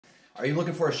Are you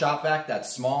looking for a shop vac that's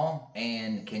small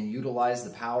and can utilize the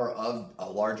power of a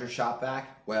larger shop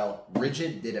vac? Well,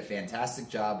 Ridgid did a fantastic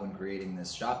job when creating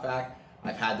this shop vac.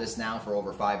 I've had this now for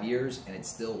over 5 years and it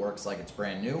still works like it's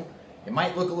brand new. It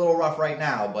might look a little rough right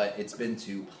now, but it's been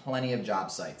to plenty of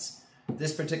job sites.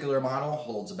 This particular model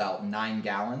holds about 9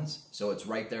 gallons, so it's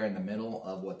right there in the middle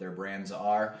of what their brands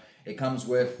are. It comes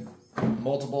with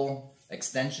multiple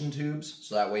extension tubes,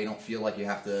 so that way you don't feel like you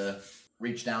have to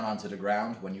reach down onto the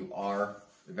ground when you are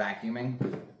vacuuming.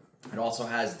 It also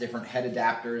has different head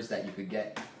adapters that you could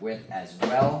get with as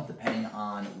well, depending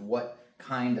on what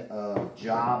kind of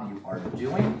job you are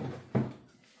doing.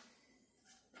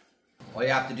 All you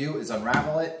have to do is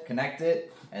unravel it, connect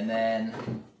it, and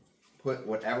then put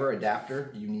whatever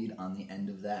adapter you need on the end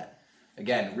of that.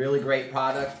 Again, really great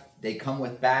product. They come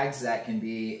with bags that can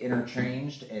be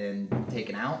interchanged and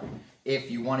taken out.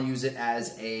 If you want to use it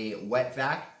as a wet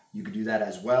vac, you could do that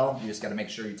as well. You just got to make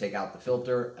sure you take out the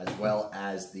filter as well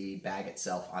as the bag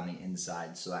itself on the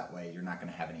inside, so that way you're not going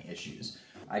to have any issues.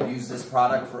 I've used this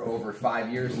product for over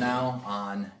 5 years now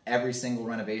on every single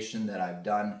renovation that I've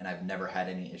done, and I've never had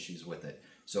any issues with it.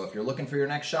 So if you're looking for your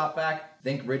next shop vac,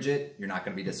 think Ridgid. You're not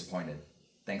going to be disappointed.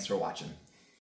 Thanks for watching.